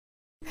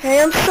Hey,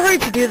 I'm sorry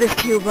to do this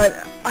to you,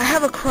 but I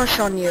have a crush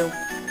on you.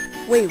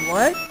 Wait,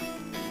 what?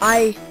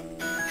 I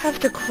have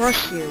to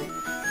crush you.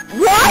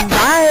 What?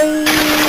 Bye!